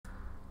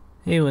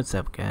Hey, what's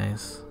up,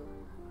 guys?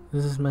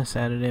 This is my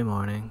Saturday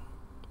morning.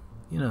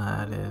 You know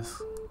how it is.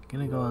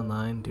 Gonna go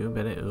online, do a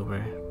bit of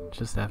Uber,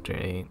 just after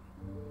 8.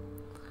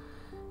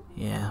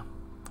 Yeah,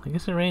 I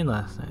guess it rained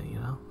last night, you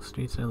know?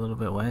 Streets are a little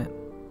bit wet,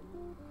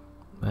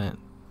 but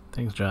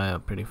things dry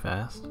up pretty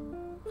fast.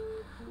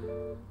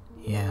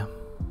 Yeah.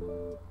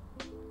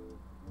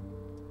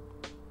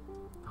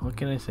 What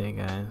can I say,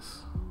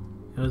 guys?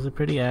 It was a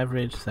pretty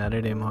average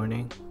Saturday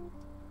morning.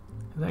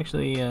 It was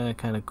actually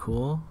kind of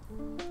cool,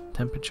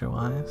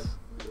 temperature-wise.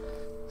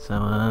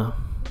 So,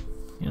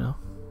 you know,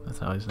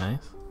 that's always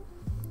nice.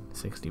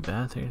 60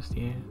 bathers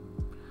here.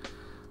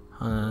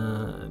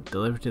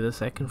 Delivered to the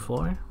second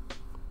floor.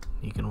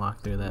 You can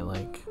walk through that,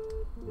 like,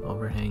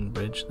 overhang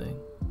bridge thing.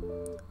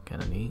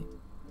 Kinda neat.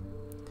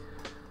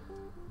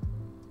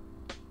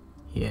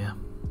 Yeah.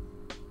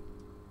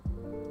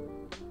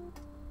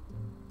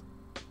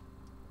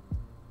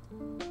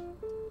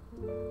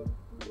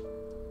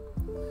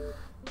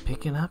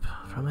 Picking up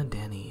from a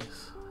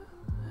Denny's.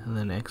 And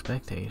then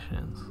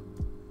expectations.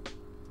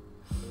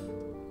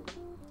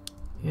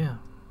 Yeah.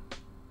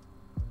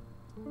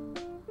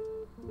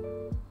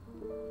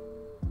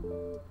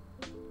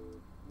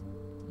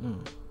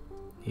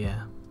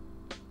 Yeah.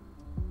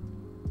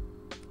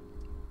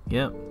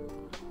 Yep.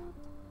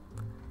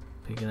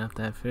 Picking up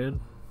that food.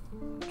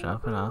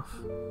 Dropping off.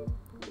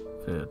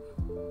 Food.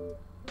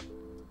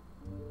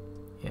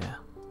 Yeah.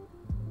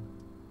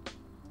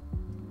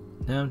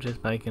 Now I'm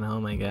just biking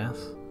home, I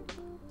guess.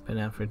 Been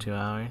out for 2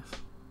 hours.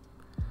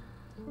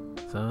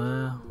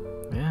 So,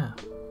 yeah.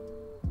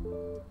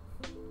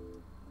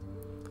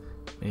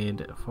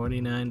 Made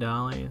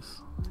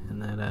 $49 in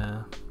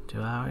that,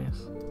 2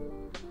 hours.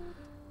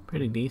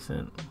 Pretty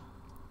decent.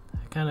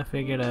 I kind of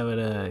figured I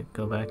would,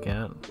 go back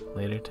out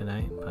later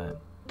tonight,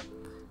 but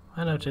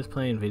why not just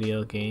playing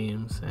video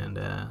games, and,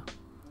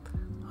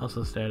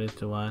 also started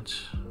to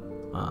watch,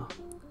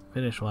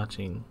 finished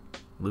watching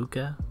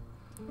Luca.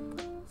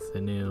 It's the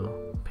new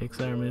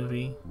Pixar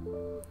movie.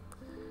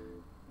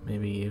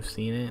 Maybe you've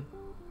seen it.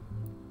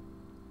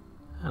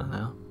 I don't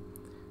know.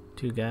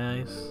 2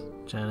 guys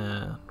trying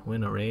to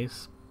win a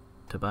race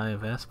to buy a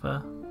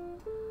Vespa.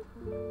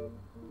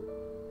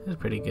 It's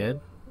pretty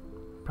good.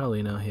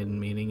 Probably no hidden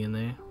meaning in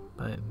there,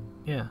 but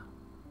yeah.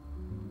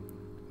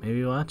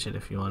 Maybe watch it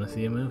if you want to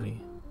see a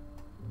movie.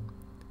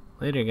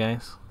 Later,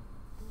 guys.